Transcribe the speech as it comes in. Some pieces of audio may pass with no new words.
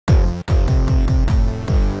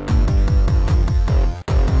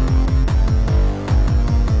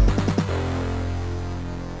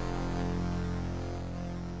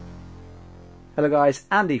Hello guys,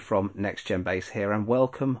 Andy from Next Gen Base here, and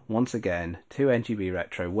welcome once again to NGB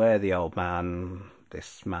Retro, where the old man,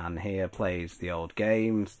 this man here, plays the old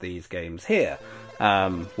games, these games here.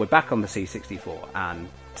 We're back on the C64, and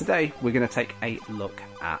today we're going to take a look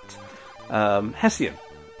at Hessian,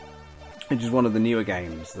 which is one of the newer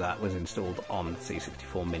games that was installed on the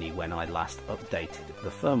C64 Mini when I last updated the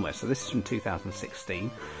firmware. So this is from 2016.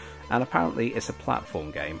 And apparently it's a platform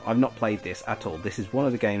game. I've not played this at all. This is one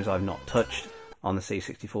of the games I've not touched on the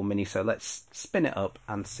C64 Mini, so let's spin it up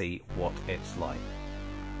and see what it's like.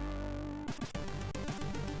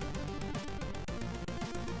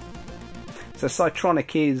 So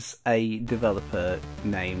Psytronik is a developer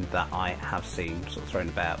name that I have seen sort of thrown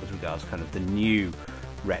about with regards to kind of the new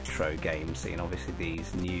retro game scene. Obviously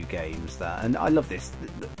these new games that, and I love this,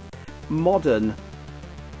 modern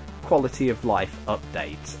quality of life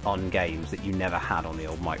updates on games that you never had on the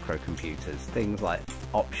old microcomputers. Things like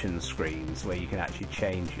option screens where you can actually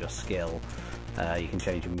change your skill, you can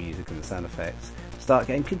change your music and the sound effects. Start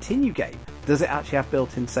game, continue game. Does it actually have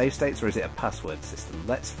built-in save states or is it a password system?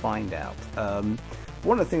 Let's find out.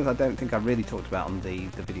 One of the things I don't think I really talked about on the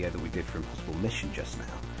video that we did for Impossible Mission just now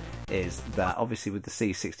is that obviously with the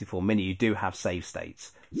C64 Mini you do have save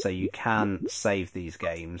states, so you can save these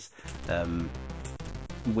games,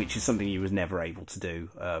 which is something you was never able to do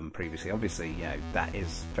previously. Obviously, you know, that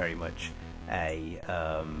is very much a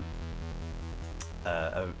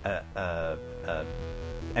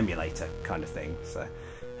emulator kind of thing. So,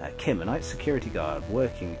 Kim, a night security guard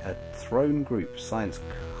working at Throne Group Science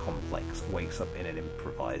Complex, wakes up in an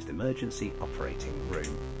improvised emergency operating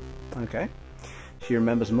room. Okay. She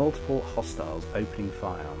remembers multiple hostiles opening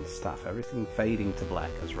fire on the staff, everything fading to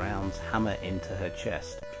black as rounds hammer into her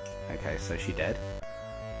chest. Okay, so she dead.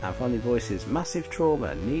 And finally voices, massive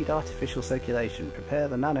trauma, need artificial circulation, prepare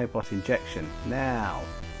the nanobot injection, now.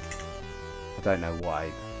 I don't know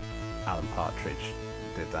why Alan Partridge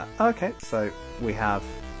did that. Okay, so we can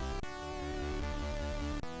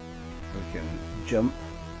jump.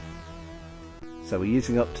 So we're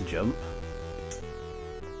using up to jump.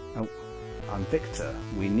 Oh, I'm Victor.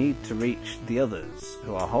 We need to reach the others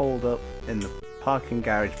who are holed up in the parking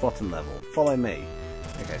garage bottom level. Follow me.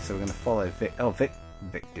 Okay, so we're going to follow Vic. Oh,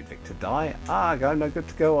 did Victor die? Ah, I'm no good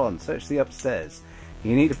to go on. Search the upstairs.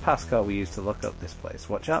 You need a passcode we use to lock up this place.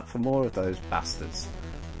 Watch out for more of those bastards.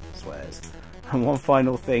 Swears. And one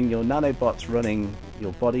final thing, your nanobots running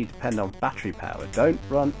your body depend on battery power. Don't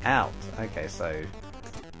run out. Okay, so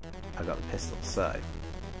I got the pistol, so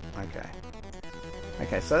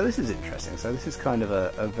okay, so this is interesting. So this is kind of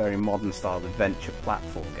a very modern style adventure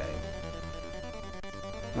platform game.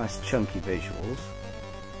 Nice chunky visuals.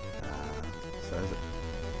 So there's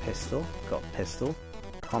a pistol, got pistol,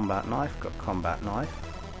 combat knife, got combat knife.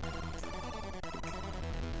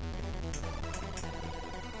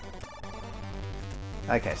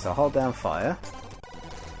 Okay, so hold down fire,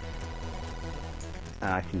 and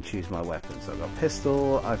I can choose my weapon. So I've got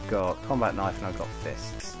pistol, I've got combat knife, and I've got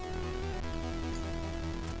fists.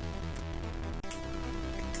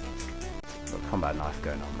 Got combat knife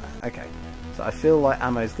going on there. Okay. So I feel like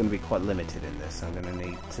ammo is going to be quite limited in this, so I'm going to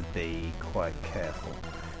need to be quite careful.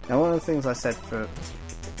 Now one of the things I said for...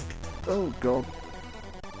 Oh god.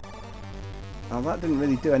 Now that didn't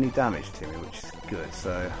really do any damage to me, which is good,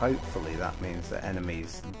 so hopefully that means that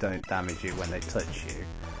enemies don't damage you when they touch you,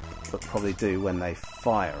 but probably do when they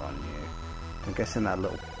fire on you. I'm guessing that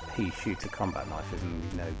little pea shooter combat knife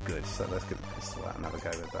isn't no good, so let's get the pistol out and have a go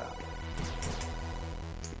with that.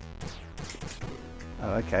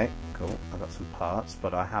 Oh, okay, cool. I've got some parts,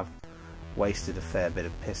 but I have wasted a fair bit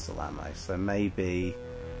of pistol ammo, so maybe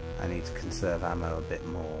I need to conserve ammo a bit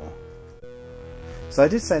more. So I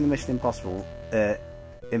did say in the Mission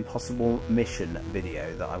Impossible Mission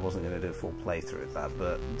video that I wasn't going to do a full playthrough of that,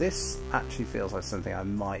 but this actually feels like something I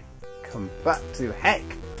might come back to. Heck!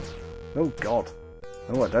 Oh god.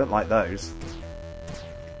 Oh, I don't like those.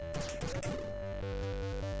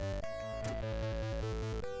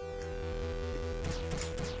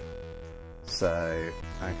 So,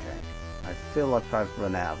 okay, I feel like I've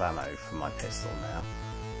run out of ammo for my pistol now,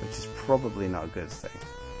 which is probably not a good thing.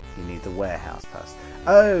 You need the warehouse pass.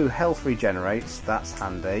 Oh, health regenerates, that's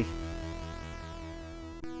handy.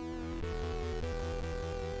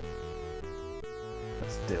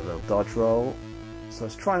 Let's do a little dodge roll. So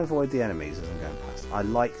let's try and avoid the enemies as I'm going past. I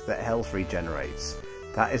like that health regenerates.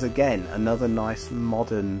 That is again another nice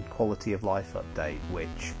modern quality of life update,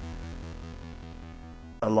 which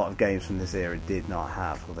a lot of games from this era did not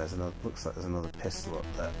have. Well, there's another. Looks like there's another pistol up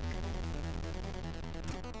there.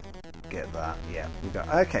 Get that? Yeah. We got.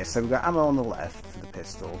 Okay, so we've got ammo on the left for the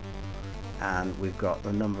pistol, and we've got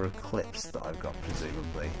the number of clips that I've got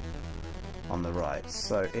presumably on the right.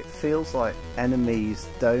 So it feels like enemies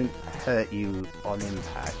don't hurt you on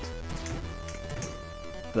impact,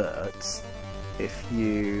 but if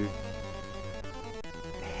you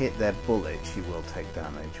hit their bullets you will take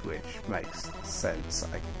damage, which makes sense,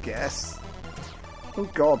 I guess. Oh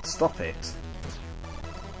god, stop it!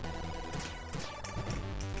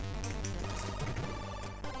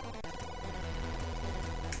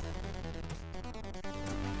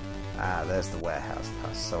 Ah, there's the warehouse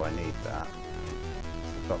pass, so I need that.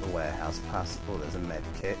 I've got the warehouse pass. Oh, there's a med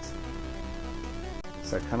kit.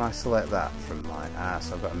 So can I select that from my... Ah,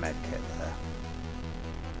 so I've got a med kit there.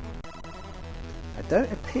 I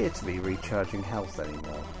don't appear to be recharging health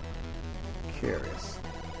anymore. Curious.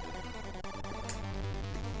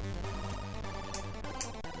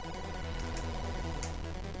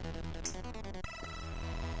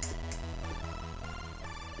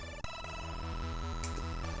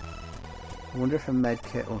 I wonder if a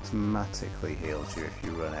medkit automatically heals you if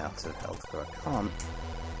you run out of health, but I can't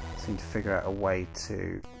seem to figure out a way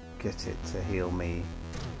to get it to heal me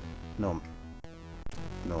normally.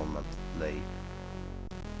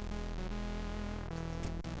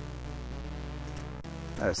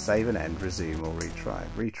 Oh, save and end, resume or retry.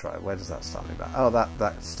 Retry, where does that start me back? Oh,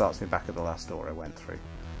 that starts me back at the last door I went through.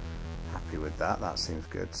 Happy with that, that seems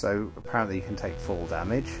good. So apparently you can take fall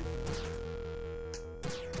damage.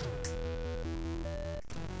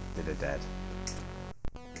 Are dead.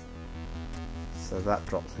 So that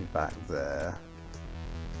drops me back there.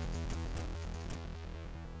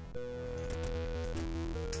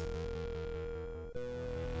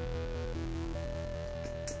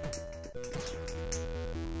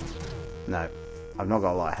 No, I've not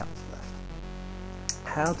got a lot of health left.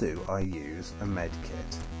 How do I use a med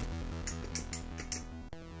kit?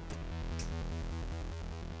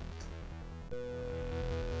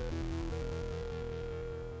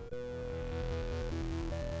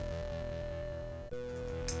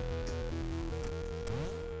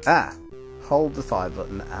 Ah! Hold the fire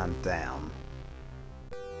button and down.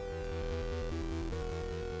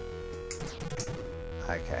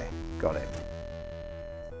 Okay, got it.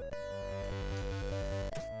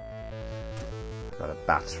 Got a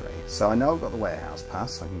battery. So I know I've got the warehouse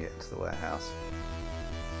pass, so I can get into the warehouse.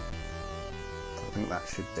 I think that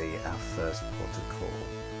should be our first port of call.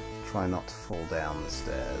 Try not to fall down the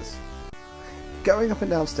stairs. Going up and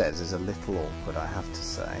down stairs is a little awkward, I have to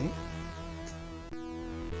say.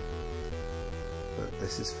 But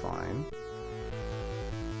this is fine.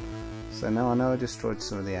 So now I know I destroyed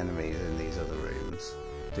some of the enemies in these other rooms.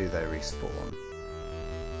 Do they respawn?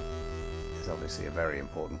 It's obviously a very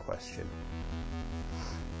important question.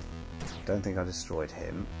 Don't think I destroyed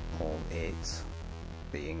him or it,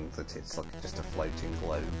 being that it's like just a floating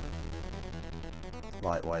globe.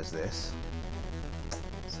 Likewise this.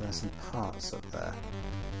 So there's some parts up there.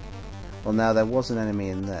 Well, now there was an enemy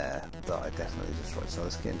in there that I definitely destroyed, so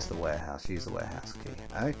let's get into the warehouse, use the warehouse key.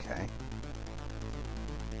 Okay.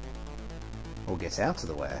 Or get out of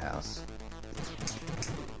the warehouse.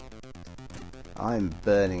 I'm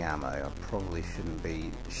burning ammo. I probably shouldn't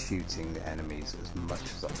be shooting the enemies as much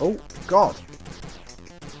as I... Oh, God!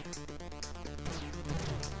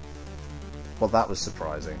 Well, that was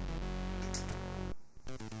surprising.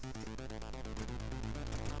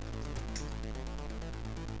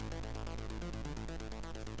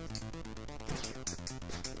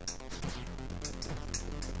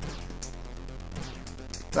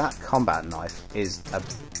 That combat knife is a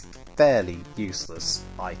fairly useless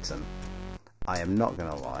item. I am not going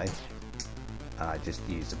to lie. I just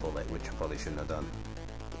used a bullet, which I probably shouldn't have done.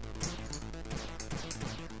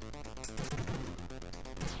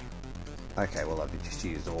 Okay, well I've just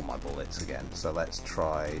used all my bullets again. So let's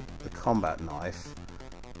try the combat knife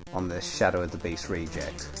on the Shadow of the Beast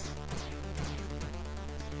reject.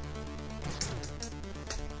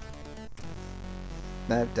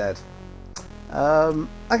 No, dead.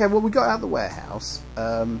 Okay, well we got out of the warehouse,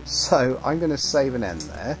 so I'm going to save and end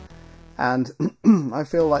there, and I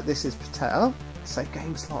feel like this is potato. Save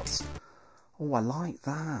game slots. Oh, I like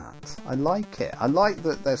that. I like it. I like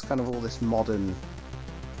that there's kind of all this modern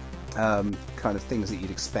kind of things that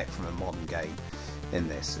you'd expect from a modern game in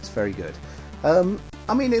this. It's very good.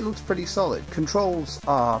 I mean, it looks pretty solid. Controls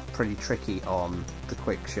are pretty tricky on the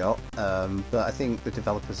quick shot, but I think the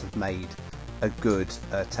developers have made a good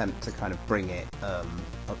attempt to kind of bring it up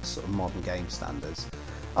to sort of modern game standards.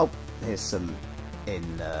 Oh, here's some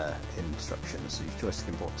instructions. So use joystick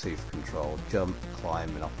import 2 for control, jump, climb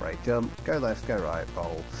and operate jump, go left, go right,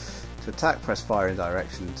 roll. To attack, press fire in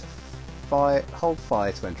direction, to fire, hold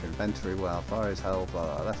fire to enter inventory while fire is held,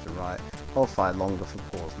 blah, blah, left and right, Hold fire longer for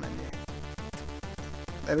pause menu.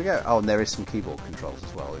 There we go. Oh, and there is some keyboard controls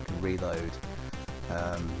as well. You can reload,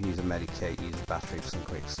 use a medicate, use a battery for some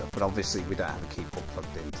quick stuff. But obviously we don't have a keyboard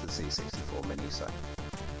plugged into the C64 Mini, so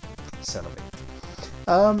c'est la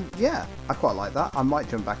vie. Yeah, I quite like that. I might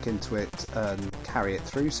jump back into it and carry it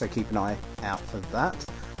through, so keep an eye out for that.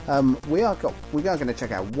 We are going to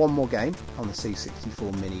check out one more game on the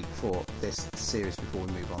C64 Mini for this series before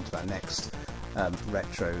we move on to our next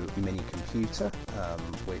retro mini computer,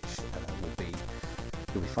 which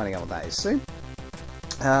you'll be finding out what that is soon.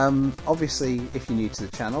 Obviously, if you're new to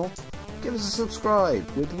the channel, give us a subscribe.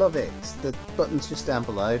 We'd love it. The button's just down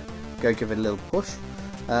below. Go give it a little push.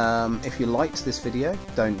 If you liked this video,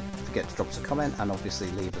 don't forget to drop us a comment and obviously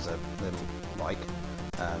leave us a little like.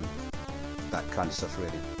 That kind of stuff's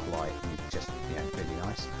really polite and just, really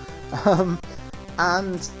nice.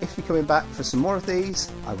 And if you're coming back for some more of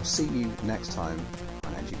these, I will see you next time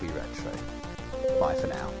on NGB Retro. Bye for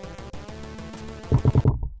now.